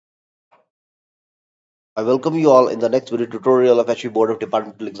I welcome you all in the next video tutorial of HB Board of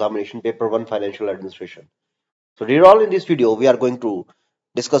Departmental Examination Paper 1 Financial Administration. So dear all, in this video we are going to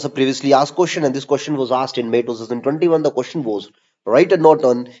discuss a previously asked question, and this question was asked in May 2021. The question was, write a note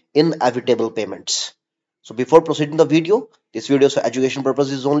on inevitable payments. So before proceeding the video, this video is for education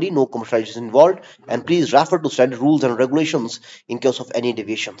purposes only, no commercialization involved, and please refer to standard rules and regulations in case of any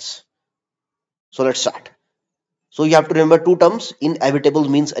deviations. So let's start. So you have to remember two terms. Inevitable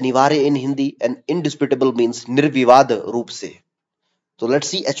means अनिवार्य in Hindi and indisputable means निर्विवाद रूप से. So let's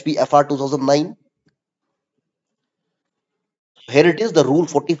see HPFR 2009. Here it is. The rule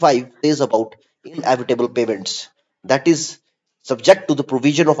 45 says about inevitable payments. That is subject to the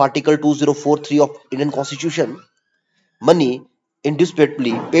provision of Article 2043 of Indian Constitution. Money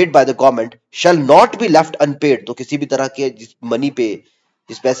indisputably paid by the government shall not be left unpaid. तो किसी भी तरह के जिस money पे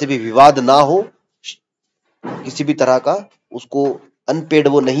जिस पैसे पे विवाद ना हो, किसी भी तरह का उसको अनपेड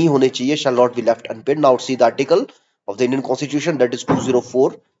वो नहीं होने चाहिए, shall not be left unpaid. Now see the article of the Indian Constitution, that is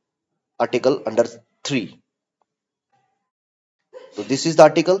 204 article under 3. So this is the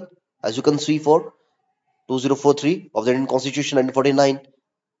article, as you can see, for 2043 of the Indian Constitution and 49.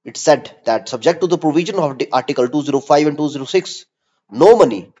 It said that subject to the provision of the article 205 and 206, no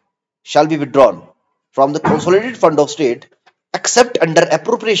money shall be withdrawn from the consolidated fund of state except under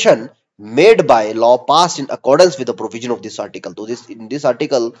appropriation made by law passed in accordance with the provision of this article. So this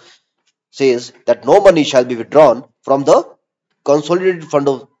article says that no money shall be withdrawn from the consolidated fund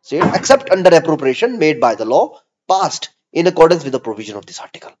of state except under appropriation made by the law passed in accordance with the provision of this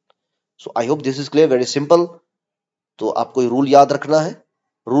article. So I hope this is clear, very simple. तो आपको ये rule याद रखना है.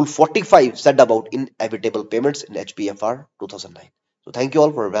 Rule 45 said about inevitable payments in HPFR 2009. So thank you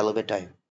all for a valuable time.